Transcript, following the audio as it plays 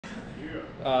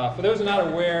For those who are not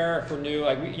aware, if we're new,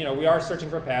 like we are searching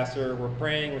for a pastor. We're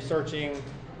praying, we're searching.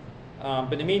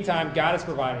 But in the meantime, God is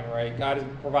providing, right? God is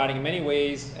providing in many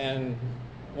ways, and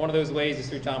one of those ways is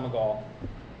through John Megaw.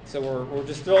 So we're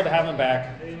just thrilled to have him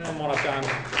back. Amen. Come on up, John.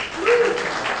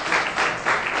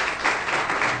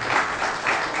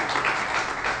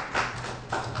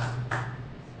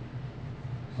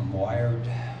 I'm wired.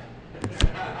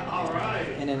 All right.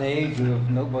 In an age of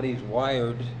nobody's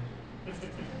wired,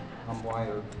 I'm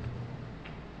wired.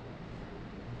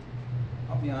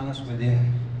 I'll be honest with you.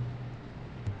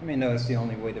 I mean, no, it's the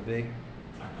only way to be.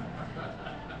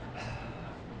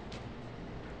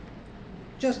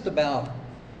 Just about,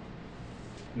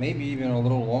 maybe even a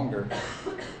little longer,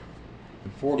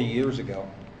 40 years ago,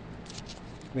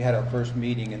 we had our first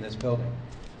meeting in this building.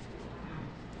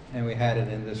 And we had it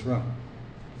in this room.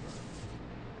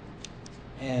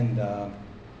 And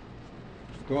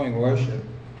during worship,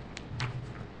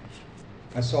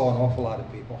 I saw an awful lot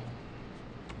of people.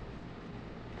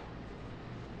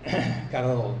 Got a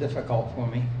little difficult for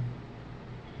me.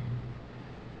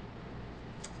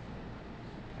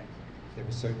 There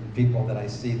were certain people that I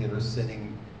see that are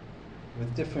sitting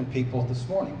with different people this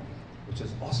morning, which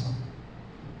is awesome.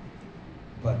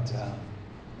 But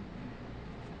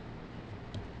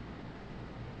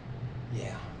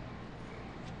yeah,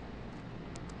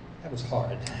 that was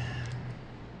hard.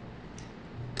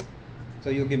 So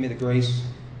you'll give me the grace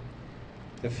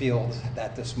to feel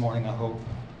that this morning, I hope,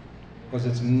 because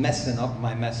it's messing up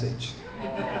my message.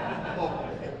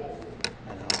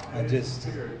 I just,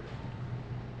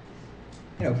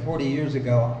 40 years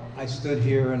ago, I stood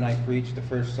here and I preached the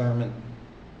first sermon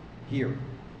here,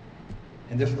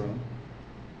 in this room.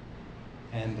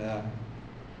 And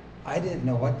I didn't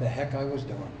know what the heck I was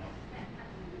doing.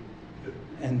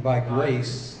 And by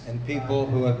grace, and people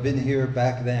who have been here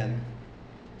back then,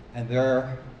 and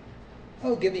they're,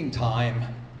 giving time,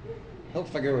 they'll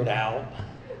figure it out.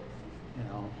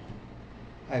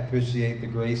 I appreciate the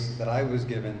grace that I was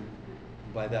given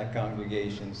by that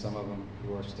congregation, some of them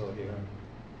who are still here.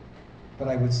 But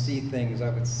I would see things, I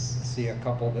would see a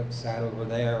couple that sat over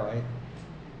there,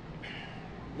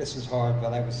 this is hard,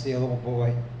 but I would see a little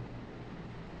boy.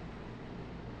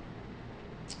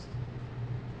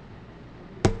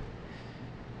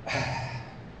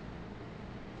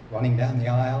 Running down the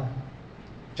aisle,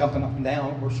 jumping up and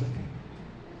down, worshiping.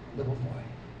 Little boy.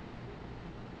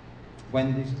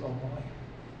 Wendy's little boy.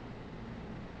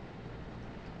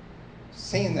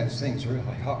 Seeing those things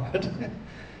really hard.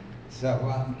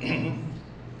 So,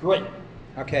 great.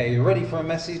 Okay, you ready for a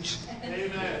message?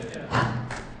 Amen.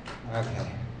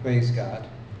 Okay, praise God.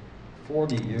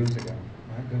 40 years ago,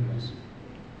 my goodness.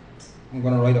 I'm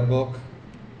going to write a book,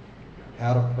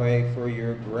 How to Pray for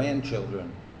Your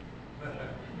Grandchildren.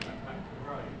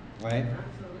 Right?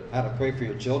 How to pray for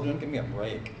your children? Give me a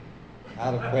break.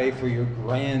 How to pray for your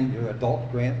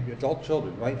adult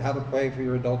children, right? How to pray for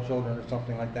your adult children or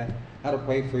something like that. How to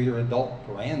pray for your adult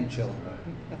grandchildren.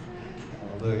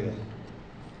 Hallelujah.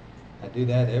 I do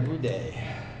that every day.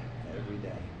 Every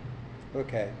day.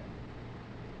 Okay.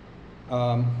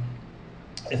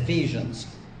 Ephesians.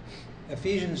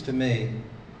 Ephesians to me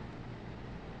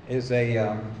is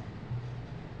a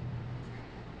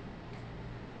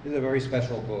very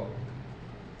special book.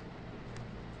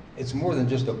 It's more than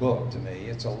just a book to me,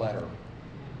 it's a letter.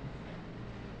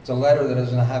 It's a letter that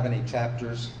doesn't have any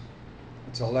chapters.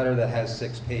 It's a letter that has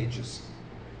 6 pages.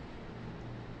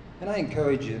 And I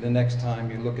encourage you the next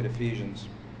time you look at Ephesians,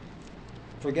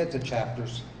 forget the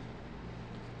chapters.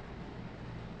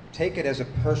 Take it as a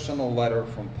personal letter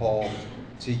from Paul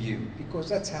to you, because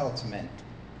that's how it's meant.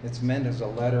 It's meant as a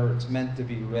letter. It's meant to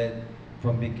be read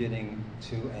from beginning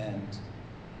to end.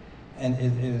 And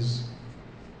it is,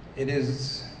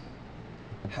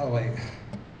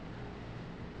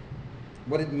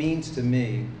 what it means to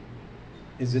me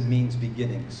is it means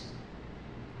beginnings.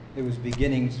 It was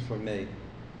beginnings for me.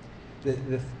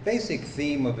 The basic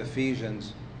theme of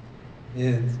Ephesians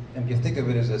is, and you think of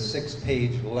it as a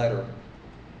 6-page letter,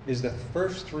 is the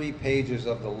first 3 pages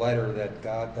of the letter that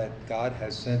God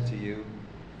has sent to you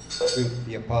through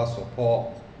the Apostle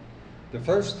Paul. The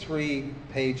first 3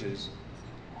 pages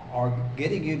are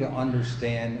getting you to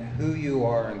understand who you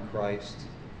are in Christ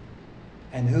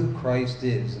and who Christ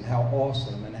is and how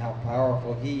awesome and how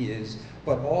powerful He is,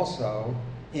 but also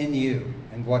in you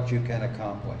and what you can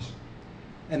accomplish.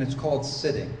 And it's called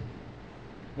sitting.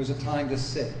 There's a time to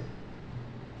sit.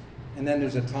 And then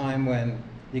there's a time when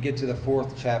you get to the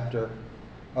 4th chapter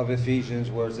of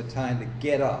Ephesians where it's a time to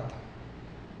get up.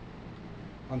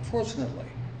 Unfortunately,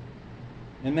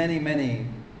 in many, many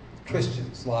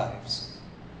Christians' lives,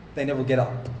 they never get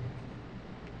up.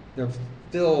 They're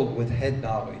filled with head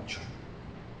knowledge.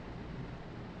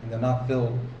 And they're not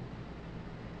filled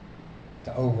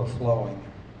to overflowing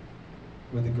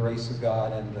with the grace of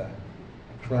God and the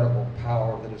incredible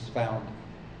power that is found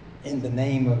in the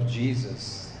name of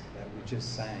Jesus that we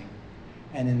just sang,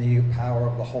 and in the power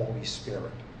of the Holy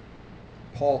Spirit.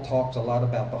 Paul talks a lot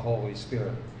about the Holy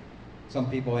Spirit. Some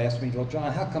people ask me, well,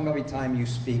 John, how come every time you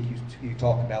speak, you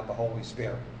talk about the Holy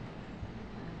Spirit?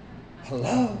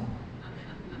 Hello?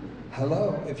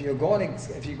 Hello? If you're going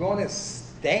to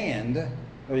stand,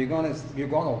 or you're going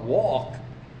to walk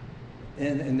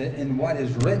in what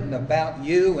is written about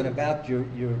you and about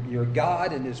your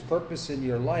God and His purpose in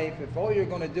your life, if all you're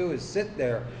going to do is sit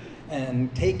there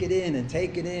and take it in and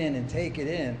take it in and take it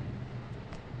in,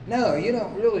 no, you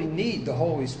don't really need the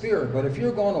Holy Spirit. But if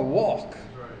you're going to walk,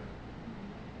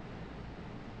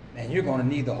 and you're going to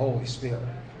need the Holy Spirit.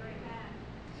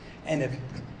 And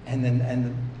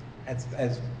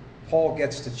as Paul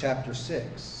gets to chapter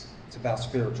 6, it's about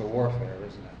spiritual warfare,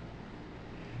 isn't it?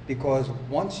 Because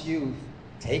once you've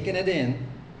taken it in,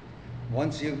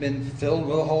 once you've been filled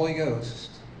with the Holy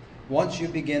Ghost, once you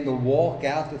begin to walk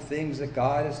out the things that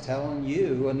God is telling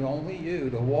you, and only you,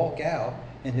 to walk out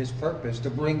in His purpose, to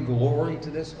bring glory to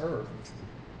this earth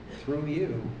through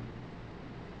you,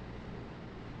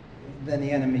 then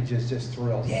the enemy just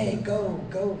thrilled. Yay, go,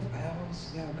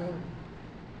 pals, go.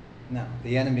 No,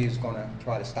 the enemy is going to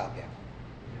try to stop you.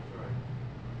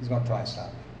 He's going to try to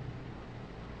stop you.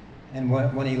 And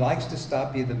when he likes to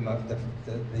stop you, the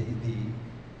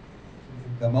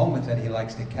moment that he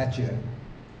likes to catch you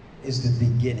is the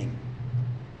beginning.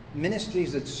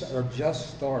 Ministries that are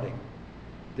just starting.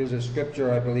 There's a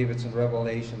scripture, I believe it's in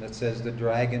Revelation, that says the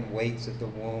dragon waits at the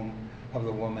womb of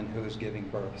the woman who is giving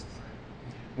birth.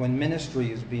 When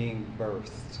ministry is being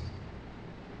birthed,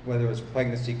 whether it's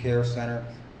pregnancy care center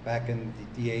back in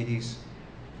the 80s,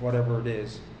 whatever it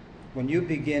is, when you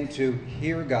begin to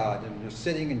hear God and you're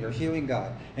sitting and you're hearing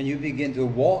God and you begin to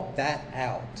walk that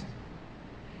out,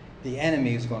 the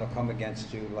enemy is going to come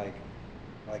against you like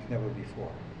never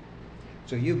before.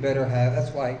 So you better have,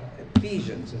 that's why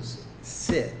Ephesians is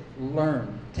sit,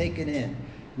 learn, take it in.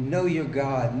 Know your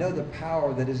God. Know the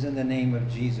power that is in the name of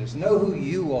Jesus. Know who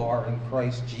you are in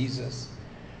Christ Jesus.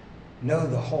 Know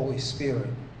the Holy Spirit.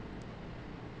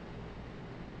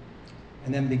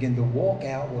 And then begin to walk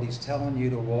out what He's telling you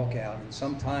to walk out. And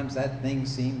sometimes that thing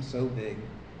seems so big.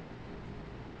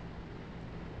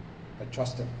 But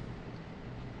trust Him.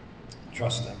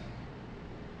 Trust Him.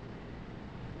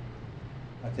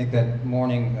 I think that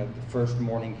morning, the first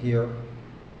morning here,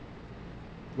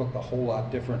 looked a whole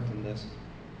lot different than this.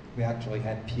 We actually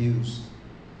had pews.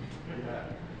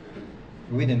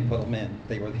 We didn't put them in.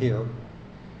 They were here.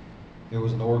 There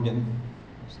was an organ.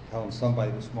 I was telling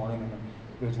somebody this morning, and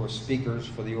those were speakers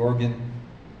for the organ.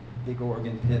 Big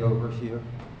organ pit over here.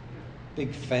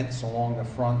 Big fence along the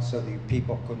front so the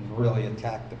people couldn't really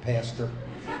attack the pastor.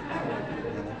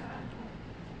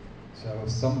 So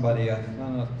somebody, I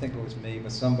think it was me,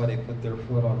 but somebody put their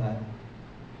foot on that.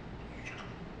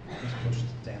 Just pushed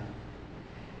it down.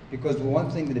 Because the one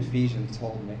thing that Ephesians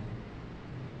told me,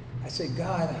 I said,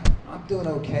 God, I'm doing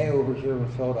okay over here in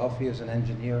Philadelphia as an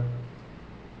engineer.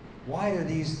 Why are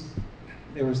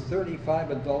there was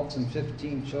 35 adults and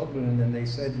 15 children, and then they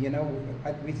said,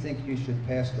 we think you should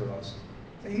pastor us.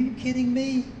 Are you kidding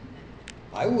me?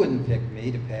 I wouldn't pick me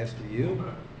to pastor you.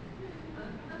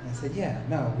 And I said, yeah,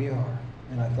 no, we are.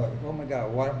 And I thought, oh my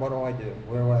God, what do I do?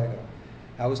 Where do I go?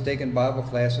 I was taking Bible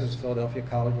classes, Philadelphia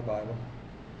College of Bible.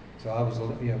 So I was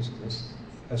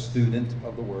a student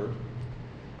of the Word.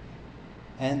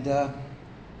 And I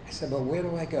said, well, where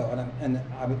do I go?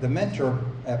 The mentor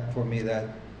for me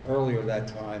earlier that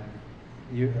time,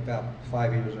 about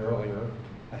 5 years earlier,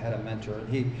 I had a mentor.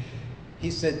 And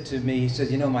he said to me, he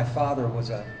said, my father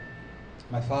was a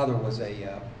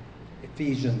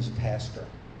Ephesians pastor.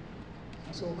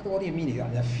 I said, well, what do you mean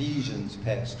an Ephesians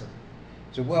pastor?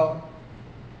 He said, well,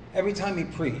 every time he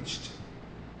preached,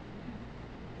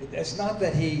 it's not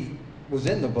that he was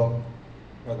in the book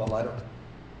or the letter.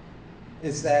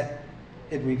 It's that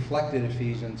it reflected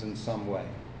Ephesians in some way.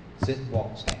 Sit,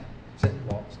 walk, stand. Sit,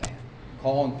 walk, stand.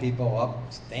 Calling people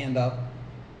up,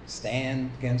 stand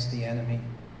against the enemy.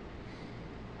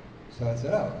 So I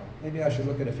said, oh, maybe I should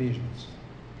look at Ephesians.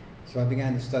 So I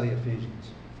began to study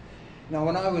Ephesians. Now,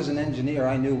 when I was an engineer,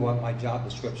 I knew what my job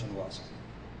description was.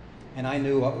 And I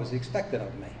knew what was expected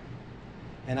of me.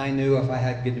 And I knew if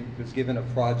I was given a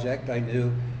project, I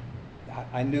knew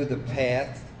the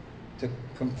path to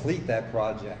complete that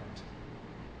project.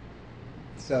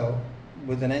 So,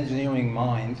 with an engineering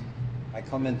mind, I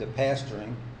come into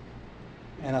pastoring,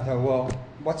 And I thought, well,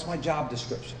 what's my job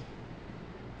description?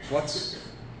 What's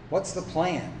the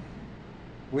plan?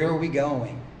 Where are we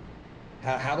going?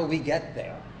 How do we get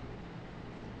there?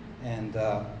 And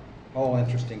all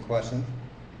interesting questions.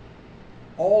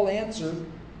 All answered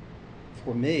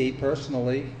for me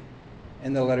personally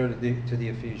in the letter to the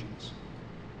Ephesians.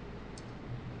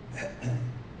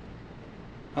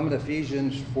 I'm an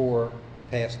Ephesians 4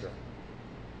 pastor.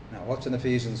 Now, what's an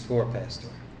Ephesians 4 pastor?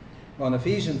 Well, in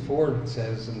Ephesians 4 it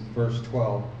says in verse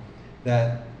 12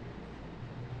 that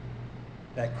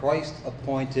Christ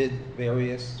appointed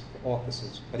various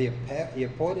offices, but he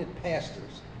appointed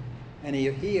pastors, and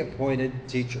he appointed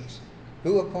teachers.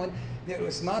 Who appointed? It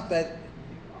was not that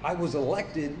I was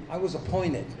elected, I was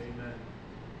appointed. Amen.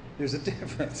 There's a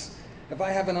difference. If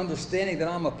I have an understanding that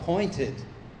I'm appointed,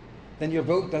 then your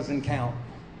vote doesn't count.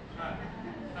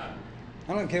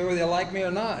 I don't care whether you like me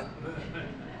or not.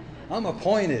 I'm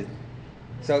appointed.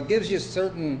 So it gives you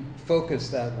certain focus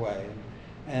that way.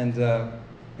 And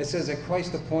it says that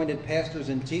Christ appointed pastors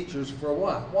and teachers for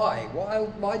what? Why?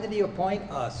 Why did he appoint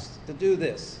us to do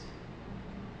this?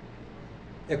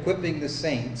 Equipping the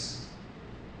saints.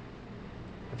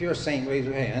 If you're a saint, raise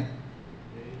your hand.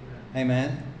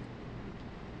 Amen.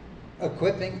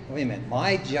 Equipping, wait a minute,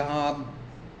 my job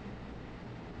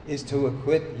is to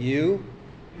equip you.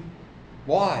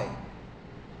 Why?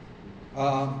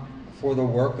 For the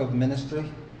work of ministry.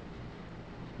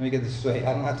 Let me get this straight.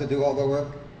 I don't have to do all the work.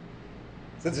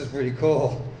 This is pretty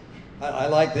cool. I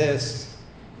like this.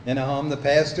 You know, I'm the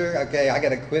pastor. Okay, I got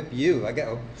to equip you. I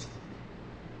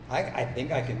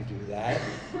think I can do that.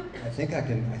 I think I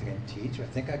can teach. I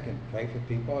think I can pray for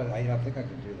people. I think I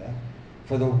can do that.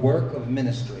 For the work of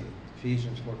ministry.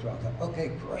 Ephesians 4:12.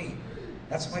 Okay, great.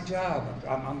 That's my job.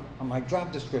 I'm on my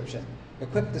job description.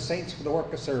 Equip the saints for the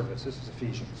work of service. This is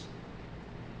Ephesians.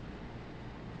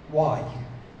 Why?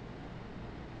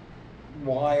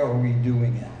 Why are we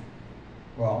doing that?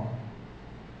 Well,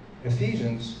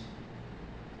 Ephesians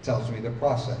tells me the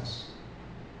process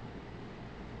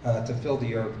to fill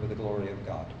the earth with the glory of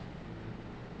God.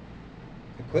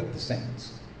 Equip the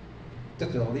saints to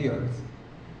fill the earth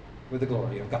with the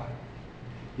glory of God.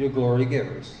 You're glory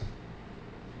givers.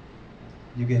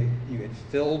 You get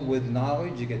filled with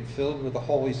knowledge. You get filled with the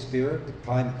Holy Spirit. The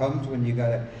time comes when you got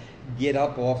to get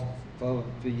up off of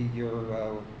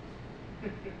your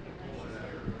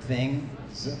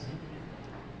things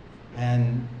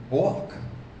and walk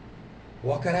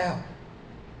it out.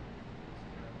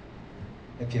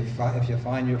 If you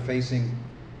find you're facing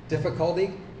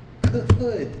difficulty,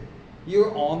 good.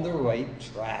 You're on the right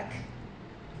track.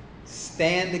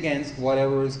 Stand against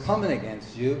whatever is coming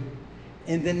against you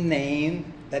in the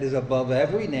name that is above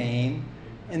every name,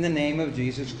 in the name of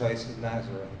Jesus Christ of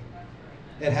Nazareth.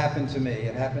 It happened to me.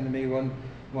 It happened to me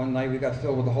one night. We got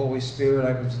filled with the Holy Spirit.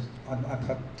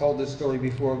 I've told this story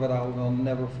before, but I'll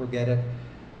never forget it.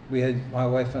 We had, my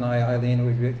wife and I, Eileen,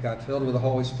 we got filled with the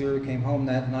Holy Spirit, came home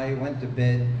that night, went to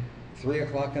bed. 3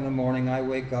 o'clock in the morning, I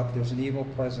wake up. There's an evil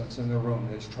presence in the room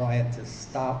that's trying to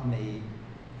stop me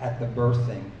at the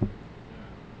birthing.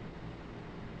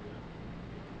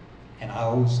 And I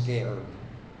was scared.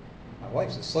 My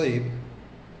wife's asleep.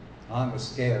 I was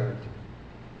scared.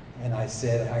 And I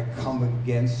said, I come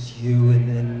against you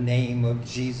in the name of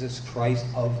Jesus Christ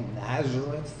of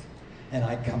Nazareth, and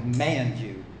I command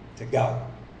you to go.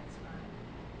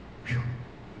 Whew.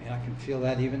 I mean, I can feel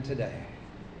that even today.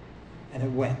 And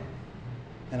it went.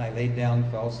 And I laid down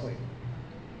and fell asleep.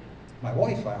 My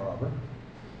wife, however,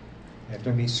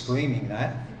 after me screaming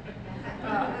that,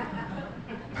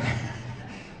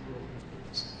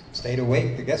 stayed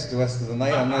awake, I guess, the rest of the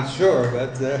night. I'm not sure,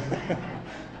 but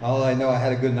all I know, I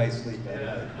had a good night's sleep that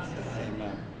night.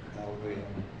 Amen. Hallelujah.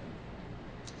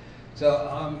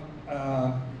 So,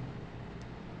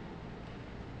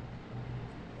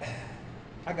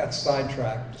 I got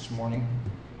sidetracked this morning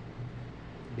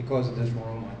because of this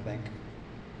room, I think.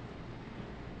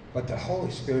 But the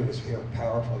Holy Spirit was here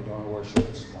powerfully during worship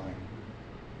this morning.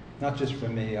 Not just for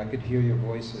me, I could hear your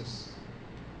voices.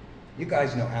 You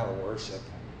guys know how to worship.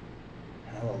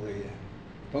 Hallelujah.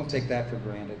 Don't take that for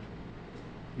granted.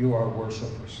 You are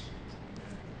worshipers.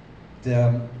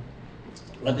 Let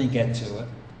me get to it.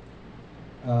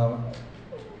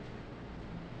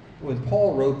 When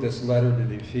Paul wrote this letter to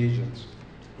the Ephesians,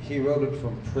 he wrote it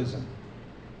from prison.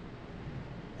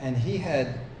 And he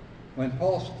had, when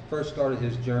Paul first started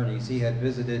his journeys, he had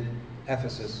visited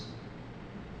Ephesus,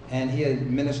 and he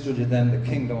had ministered to them the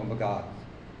kingdom of God.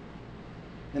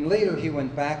 And later he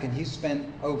went back and he spent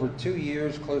over 2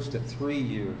 years, close to 3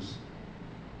 years,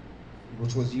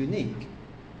 which was unique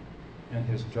in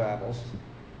his travels.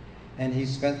 And he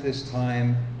spent this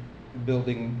time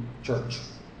building church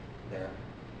there.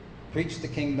 Preached the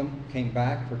kingdom, came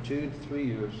back for 2 to 3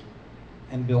 years,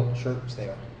 and built church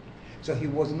there. So he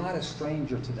was not a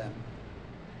stranger to them.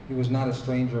 He was not a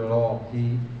stranger at all.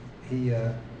 He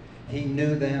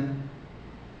knew them,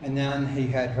 and then he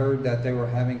had heard that they were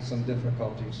having some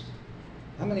difficulties.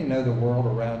 How many know the world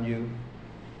around you?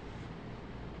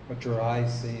 What your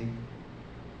eyes see,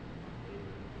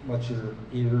 what your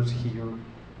ears hear,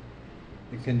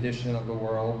 the condition of the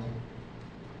world,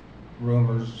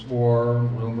 rumors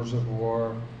of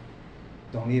war,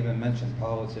 don't even mention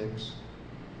politics.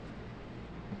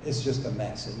 It's just a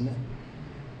mess, isn't it?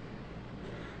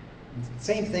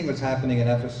 Same thing was happening in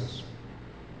Ephesus.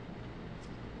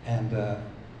 And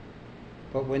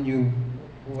but when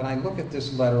I look at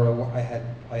this letter,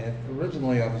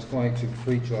 originally I was going to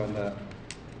preach on the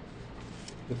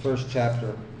first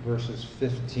chapter, verses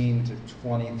 15 to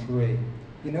 23.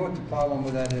 You know what the problem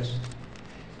with that is?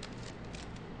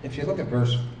 If you look at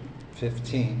verse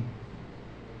 15,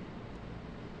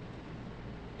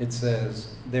 it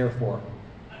says, therefore.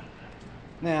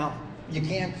 Now, you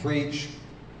can't preach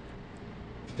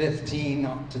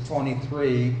 15 to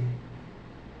 23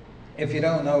 if you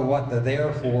don't know what the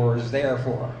therefore is there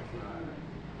for.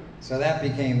 So that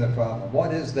became the problem.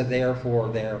 What is the therefore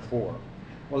there for?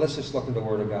 Well, let's just look at the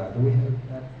Word of God. Do we have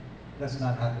that? That's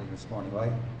not happening this morning,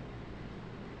 right?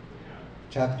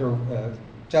 Chapter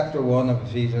 1 of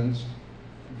Ephesians,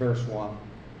 verse 1.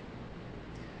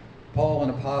 Paul, an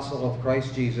apostle of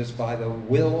Christ Jesus, by the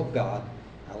will of God,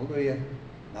 hallelujah,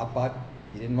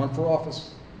 he didn't run for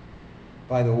office,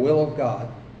 by the will of God,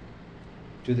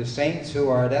 to the saints who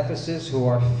are at Ephesus, who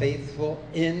are faithful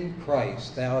in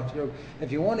Christ. Now,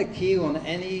 if you want to key on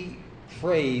any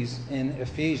phrase in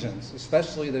Ephesians,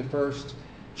 especially the first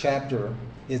chapter,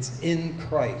 it's in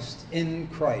Christ, in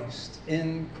Christ,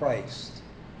 in Christ.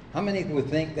 How many would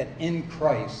think that in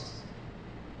Christ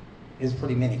is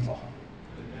pretty meaningful?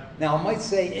 Now, I might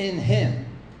say in Him,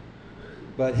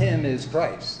 but Him is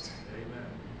Christ. Amen.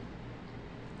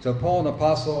 So Paul, an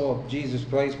apostle of Jesus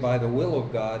Christ by the will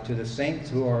of God, to the saints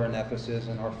who are in Ephesus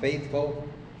and are faithful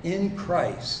in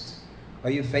Christ. Are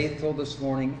you faithful this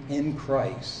morning in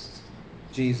Christ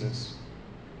Jesus?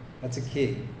 That's a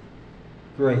key.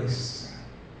 Grace.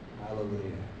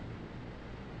 Hallelujah.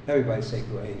 Everybody say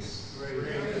grace.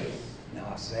 Grace.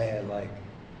 Now say it like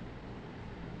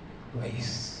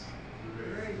grace.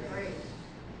 Grace.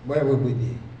 Where would we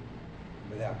be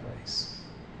without grace?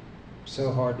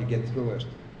 So hard to get through it.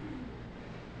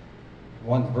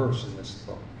 One verse in this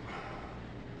book.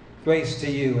 Grace to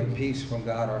you and peace from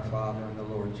God our Father and the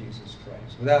Lord Jesus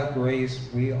Christ. Without grace,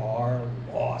 we are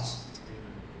lost.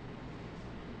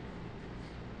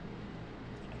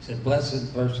 He said,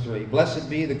 blessed, verse 3, blessed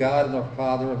be the God and our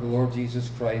Father of the Lord Jesus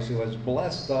Christ, who has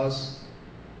blessed us.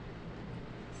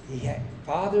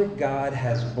 Father God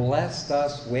has blessed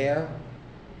us where?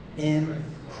 In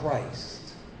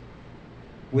Christ.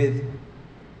 With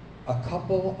a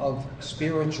couple of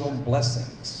spiritual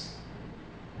blessings.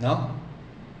 No?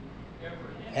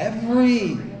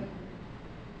 Every.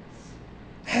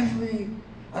 I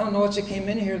don't know what you came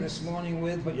in here this morning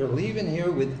with, but you're leaving here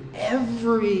with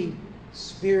every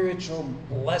spiritual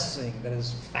blessing that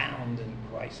is found in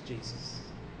Christ Jesus.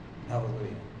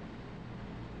 Hallelujah.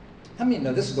 How many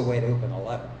know this is the way to open a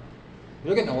letter?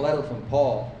 You're getting a letter from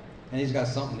Paul, and he's got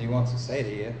something he wants to say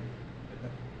to you.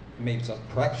 Maybe some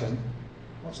correction.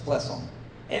 Let's bless him.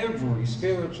 Every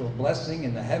spiritual blessing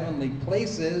in the heavenly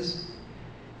places,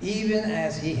 even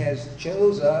as he has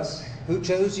chose us. Who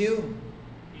chose you?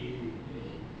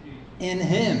 In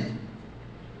him.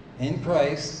 In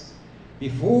Christ.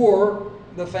 Before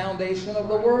the foundation of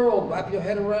the world. Wrap your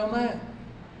head around that.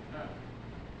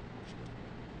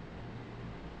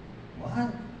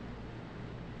 What?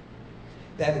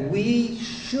 That we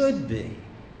should be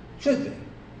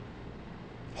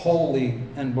holy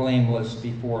and blameless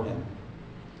before him.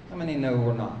 How many know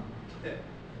we're not?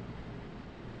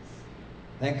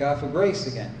 Thank God for grace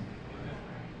again.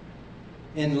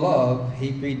 In love,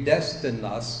 he predestined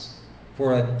us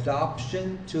for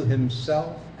adoption to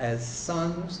himself as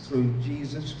sons through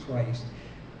Jesus Christ.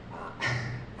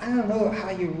 I don't know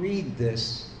how you read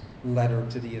this letter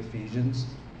to the Ephesians.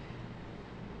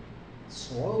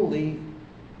 Slowly,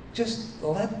 just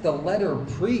let the letter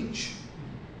preach.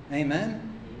 Amen?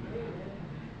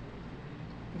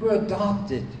 We're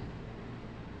adopted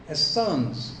as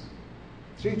sons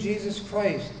through Jesus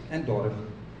Christ and daughters,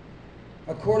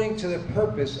 according to the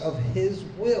purpose of his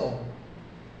will,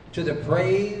 to the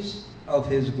praise of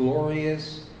his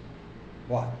glorious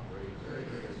what?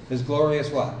 His glorious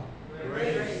what?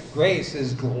 Grace. Grace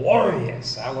is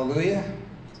glorious. Hallelujah.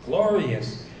 It's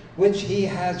glorious. which he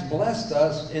has blessed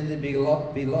us in the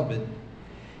beloved.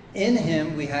 In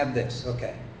him we have this,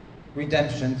 okay,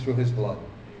 redemption through his blood.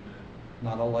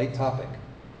 Not a light topic.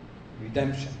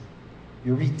 Redemption.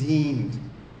 You're redeemed.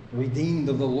 Redeemed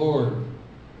of the Lord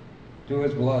through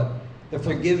his blood. The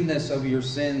forgiveness of your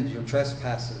sins, your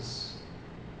trespasses.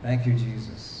 Thank you,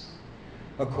 Jesus.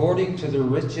 According to the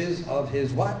riches of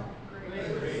his what?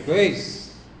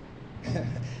 Grace.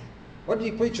 What did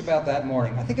he preach about that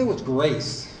morning? I think it was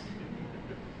grace.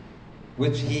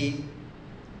 Which he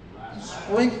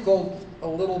sprinkled a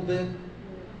little bit,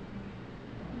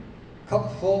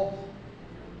 cupful,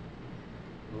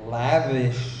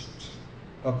 lavished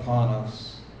upon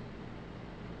us,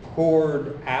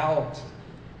 poured out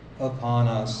upon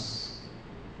us,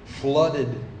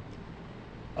 flooded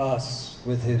us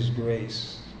with his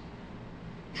grace,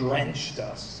 drenched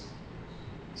us,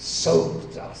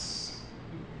 soaked us.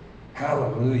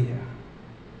 Hallelujah.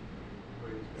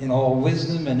 In all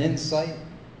wisdom and insight,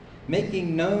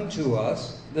 making known to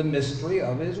us the mystery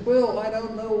of his will. I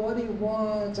don't know what he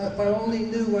wants. If I only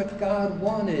knew what God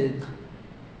wanted.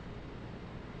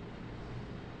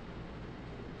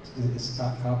 It's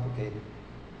not complicated.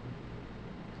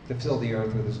 To fill the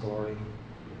earth with his glory.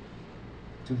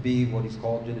 To be what he's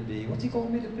called you to be. What's he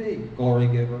called me to be? Glory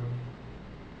giver.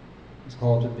 He's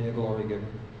called you to be a glory giver.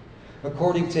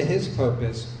 According to his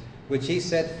purpose, which he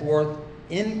set forth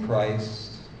in Christ,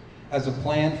 as a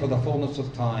plan for the fullness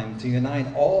of time, to unite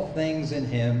all things in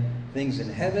him, things in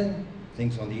heaven,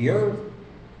 things on the earth.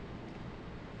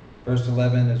 Verse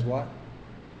 11 is what?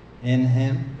 In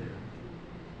him.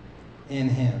 In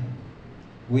him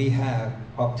we have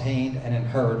obtained an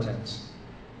inheritance,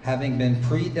 having been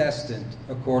predestined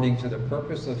according to the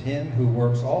purpose of him who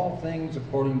works all things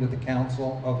according to the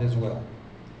counsel of his will,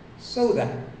 so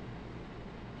that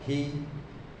he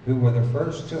who were the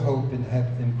first to hope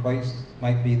in Christ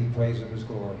might be the praise of his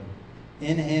glory.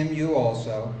 In him you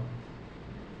also,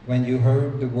 when you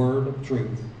heard the word of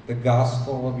truth, the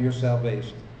gospel of your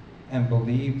salvation, and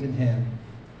believed in him,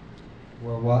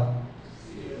 were what?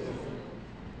 Sealed.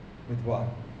 With what?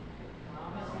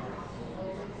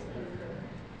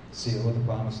 Sealed with the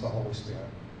promise of the Holy Spirit.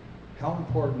 How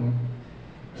important.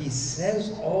 He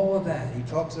says all of that. He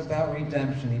talks about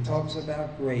redemption. He talks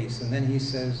about grace. And then he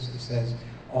says,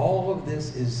 all of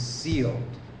this is sealed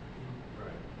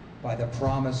by the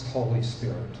promised Holy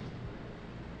Spirit.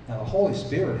 Now, the Holy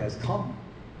Spirit has come.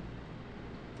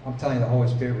 I'm telling you, the Holy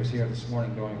Spirit was here this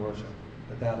morning during worship,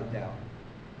 without a doubt.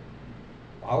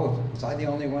 Was I the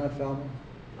only one that felt it?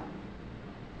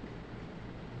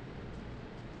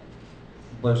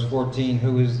 Verse 14,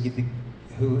 who is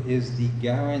the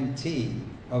guarantee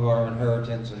of our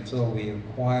inheritance until we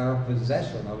acquire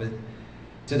possession of it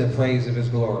to the praise of his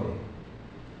glory.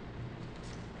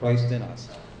 Christ in us,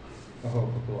 the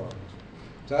hope of glory.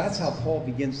 So that's how Paul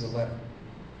begins the letter.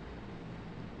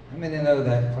 I mean, they know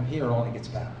that from here it only gets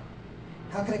better.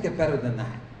 How can it get better than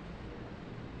that?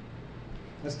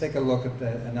 Let's take a look at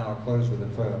that, and now I'll close with a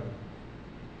prayer.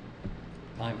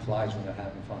 Time flies when you're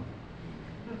having fun.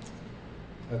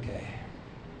 Okay.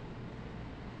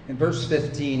 In verse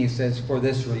 15, he says, for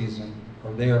this reason,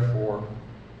 or therefore.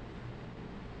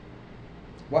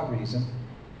 What reason?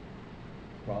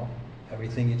 Well,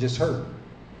 everything you just heard.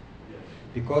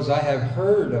 Because I have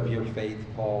heard of your faith,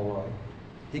 Paul wrote.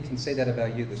 He can say that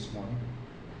about you this morning.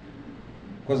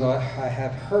 Because I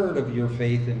have heard of your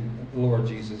faith in the Lord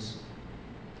Jesus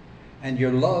and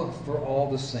your love for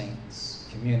all the saints,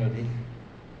 community.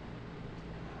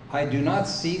 I do not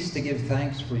cease to give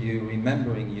thanks for you,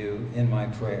 remembering you in my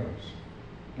prayers.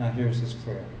 Now here's his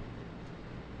prayer.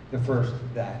 The first,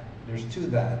 that. There's two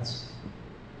that's.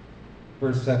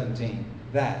 Verse 17,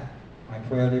 that.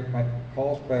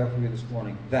 Paul's prayer for you this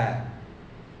morning, that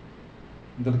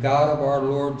the God of our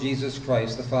Lord Jesus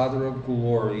Christ, the Father of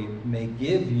glory, may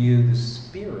give you the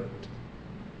Spirit.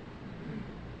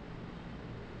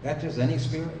 That just any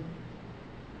Spirit?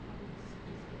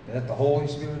 Is that the Holy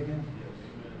Spirit again?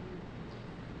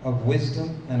 Of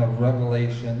wisdom and of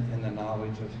revelation in the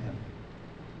knowledge of him.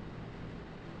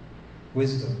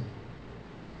 Wisdom.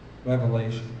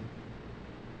 Revelation.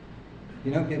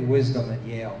 You don't get wisdom at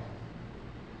Yale.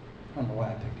 I don't know why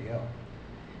I picked Yale.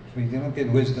 So you don't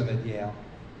get wisdom at Yale.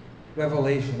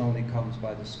 Revelation only comes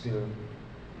by the Spirit.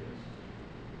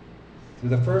 So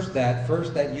the first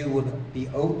that you would be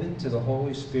open to the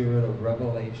Holy Spirit of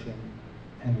revelation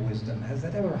and wisdom. Has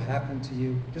that ever happened to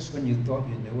you? Just when you thought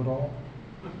you knew it all?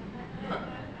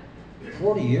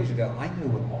 40 years ago, I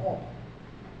knew it all.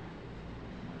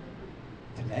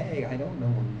 Today, I don't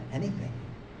know anything.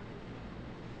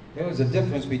 There was a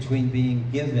difference between being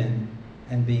given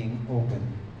and being open.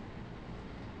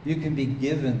 You can be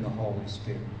given the Holy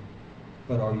Spirit,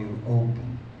 but are you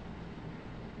open?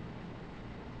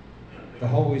 The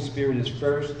Holy Spirit is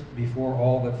first before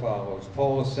all that follows.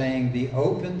 Paul is saying, be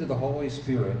open to the Holy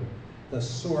Spirit, the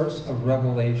source of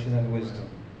revelation and wisdom.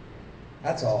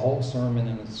 That's a whole sermon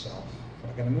in itself.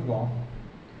 I'm going to move on.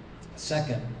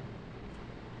 Second,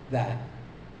 that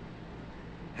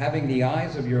having the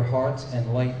eyes of your hearts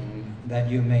enlightened, that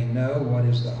you may know what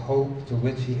is the hope to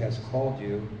which he has called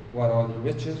you, what are the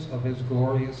riches of his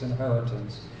glorious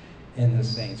inheritance in the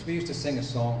saints. We used to sing a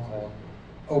song called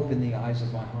Open the Eyes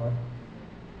of My Heart.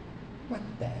 What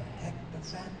the heck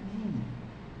does that mean?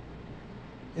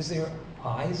 Is there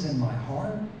eyes in my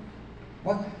heart?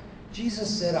 What? Jesus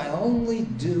said, I only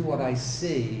do what I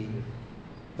see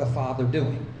the Father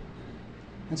doing.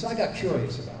 And so I got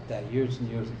curious about that years and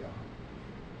years ago.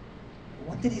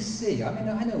 What did he see? I mean,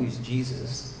 I know he's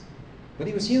Jesus, but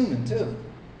he was human too.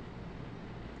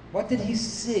 What did he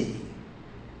see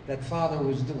that Father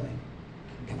was doing?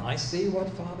 Can I see what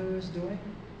Father is doing?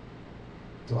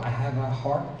 Do I have a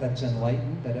heart that's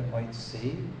enlightened that it might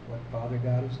see what Father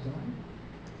God is doing?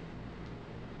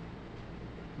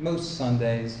 Most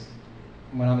Sundays,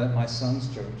 when I'm at my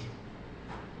son's church,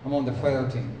 I'm on the prayer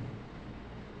team.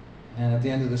 And at the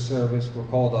end of the service, we're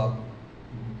called up.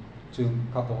 Two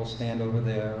couples will stand over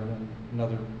there, and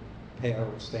another pair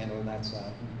will stand on that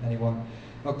side. Anyone,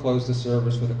 I'll close the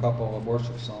service with a couple of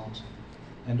worship songs.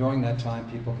 And during that time,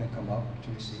 people can come up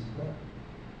to receive prayer.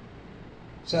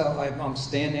 So I'm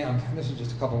standing, this is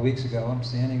just a couple of weeks ago, I'm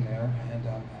standing there and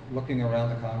I'm looking around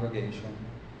the congregation,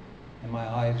 and my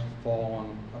eyes fall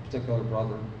on a particular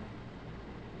brother.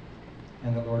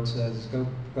 And the Lord says, go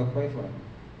pray for him.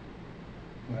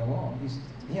 Well, he's,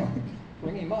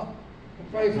 bring him up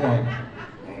and pray for him.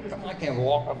 Come on, I can't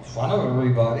walk in front of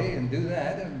everybody and do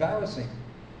that. It's embarrassing.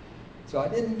 So I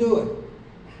didn't do it.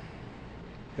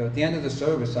 So at the end of the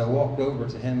service, I walked over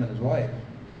to him and his wife.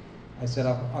 I said,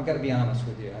 I've got to be honest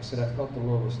with you. I said, I felt the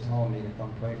Lord was telling me to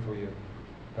come pray for you,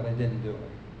 but I didn't do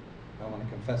it. I want to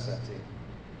confess that to you.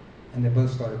 And they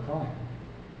both started crying.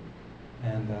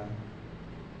 And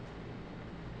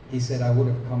he said, I would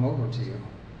have come over to you,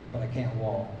 but I can't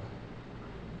walk.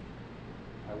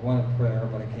 I wanted prayer,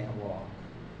 but I can't walk.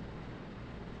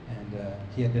 And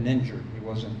he had been injured. He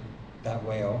wasn't that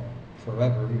well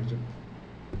forever. He was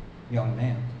a young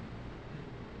man.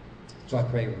 So I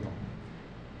prayed with him.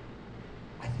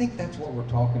 I think that's what we're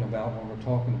talking about when we're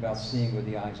talking about seeing with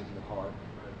the eyes of your heart.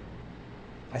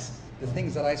 The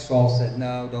things that I saw said,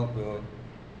 no, don't do it.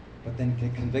 But then the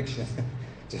conviction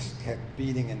just kept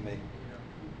beating in me.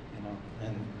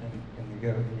 And you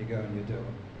go and you do it.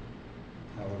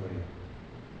 Hallelujah.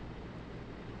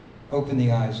 Open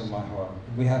the eyes of my heart.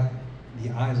 We have the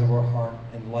eyes of our heart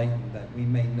enlightened that we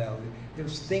may know.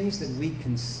 There's things that we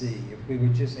can see. If we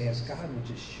would just ask, God would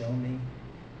just show me.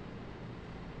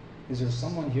 Is there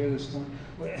someone here this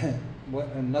morning?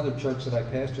 Another church that I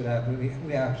pastored at,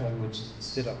 we actually would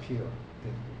sit up here.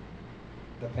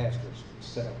 The pastors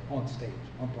sit up on stage,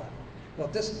 on platform. Well,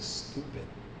 this is stupid.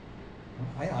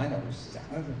 I know.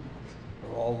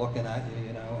 We're all looking at you,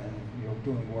 and you're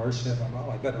doing worship.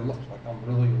 I better look like I'm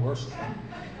really worshiping.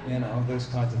 Those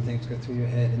kinds of things go through your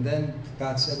head. And then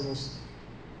God said, well,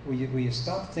 will you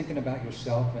stop thinking about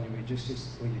yourself and will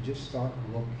you just start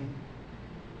looking?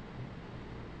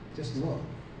 Just look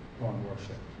on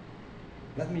worship.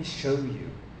 Let me show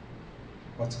you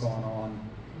what's going on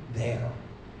there,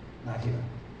 not here.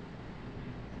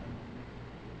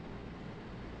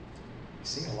 You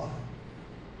see a lot.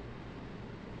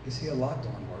 You see a lot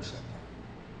during worship.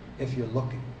 If you're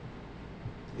looking,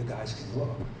 you guys can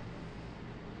look.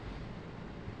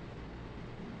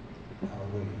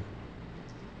 Hallelujah.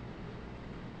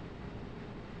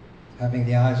 Having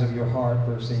the eyes of your heart,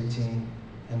 verse 18,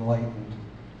 enlightened,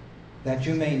 that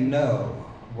you may know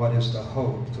what is the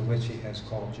hope to which he has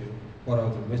called you, what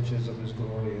are the riches of his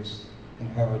glorious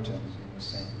inheritance in the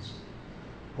saints.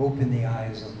 Open the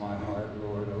eyes of my heart,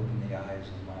 Lord, open the eyes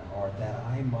of my heart, that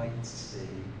I might see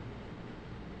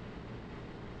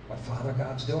what Father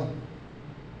God's doing.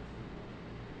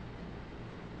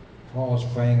 Paul is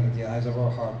praying that the eyes of our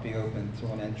heart be opened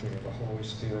through an entry of the Holy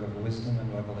Spirit of wisdom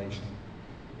and revelation.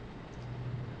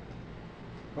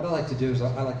 What I like to do is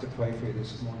I like to pray for you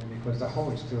this morning because the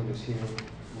Holy Spirit is here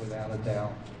without a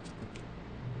doubt.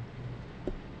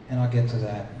 And I'll get to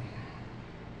that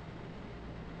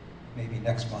maybe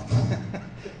next month.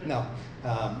 No.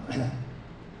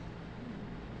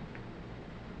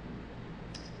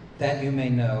 That you may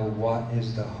know what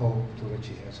is the hope to which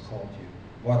he has called you.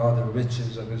 What are the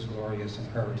riches of his glorious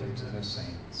inheritance in the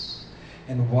saints.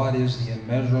 And what is the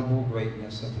immeasurable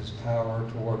greatness of his power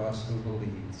toward us who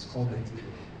believe? It's called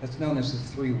that's known as the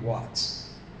 3 whats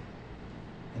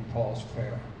in Paul's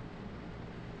prayer.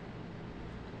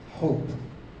 Hope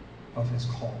of his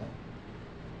calling,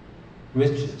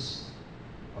 riches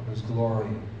of his glory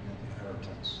and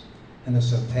inheritance, and the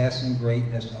surpassing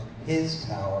greatness of his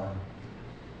power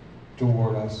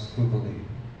toward us who believe.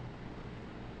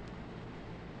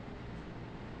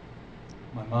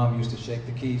 My mom used to shake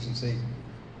the keys and say,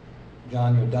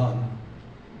 "John, you're done."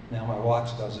 Now my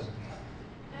watch does it.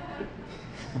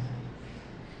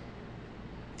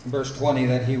 Verse 20,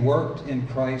 that he worked in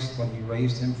Christ when he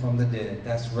raised him from the dead.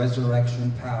 That's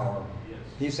resurrection power. Yes.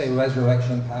 Do you say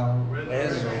resurrection power?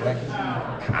 Resurrection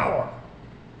power.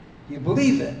 You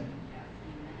believe it?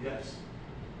 Yes.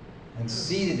 And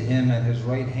seated him at his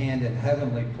right hand in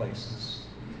heavenly places,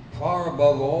 far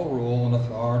above all rule and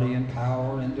authority and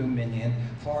power and dominion,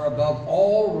 far above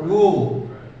all rule,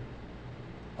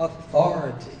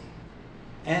 authority,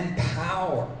 and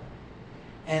power,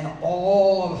 and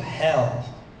all of hell,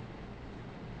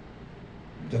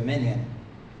 dominion,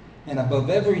 and above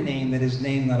every name that is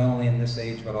named not only in this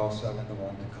age but also in the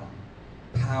one to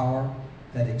come. Power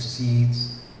that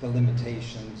exceeds the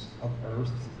limitations of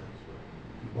earth.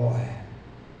 Boy,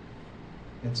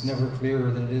 it's never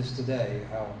clearer than it is today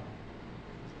how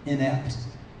inept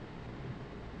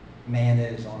man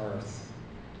is on earth.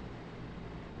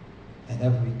 And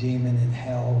every demon in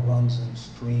hell runs and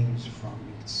streams from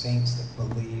saints that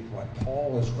believe what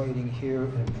Paul is writing here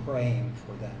and praying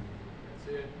for them.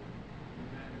 That's it.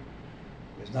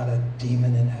 There's not a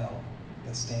demon in hell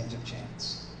that stands a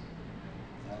chance.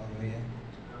 Hallelujah.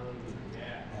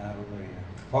 Hallelujah. Hallelujah.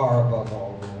 Far above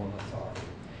all rule and authority.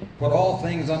 Put all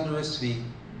things under his feet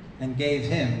and gave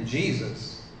him,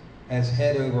 Jesus, as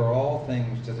head over all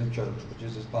things to the church, which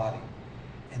is his body.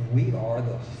 And we are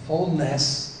the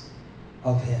fullness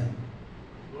of him.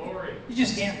 Glory. You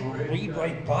just can't read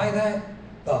right by that.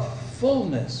 The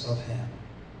fullness of him.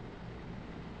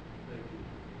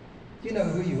 Thank Do you know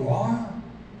who you are?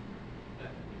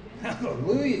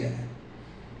 Hallelujah.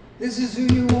 This is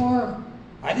who you are.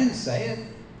 I didn't say it.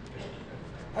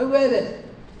 I read it.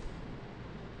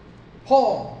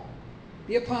 Paul,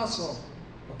 the apostle,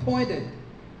 appointed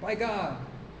by God,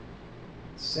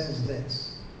 says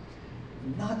this.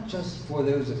 Not just for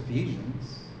those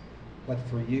Ephesians, but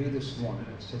for you this morning,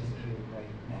 sitting here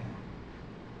right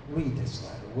now. Read this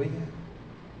letter, will you?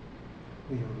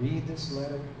 Will you read this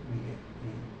letter?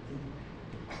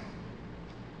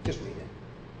 Just read it.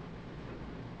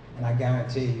 And I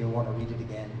guarantee you'll want to read it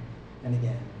again and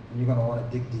again. And you're going to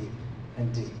want to dig deep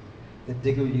and deep. The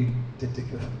deeper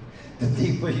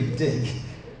you dig,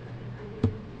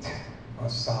 more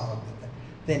solid.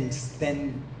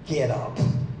 Then get up.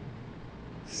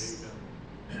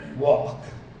 Walk.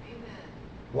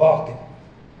 Walk it.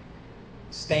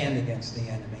 Stand against the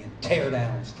enemy and tear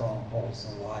down strongholds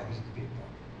in the lives of people.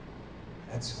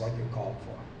 That's what you're called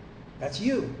for. That's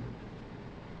you.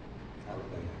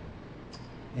 Hallelujah.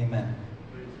 Amen.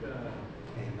 Praise God.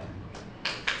 Amen.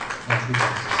 Thank you,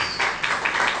 Jesus.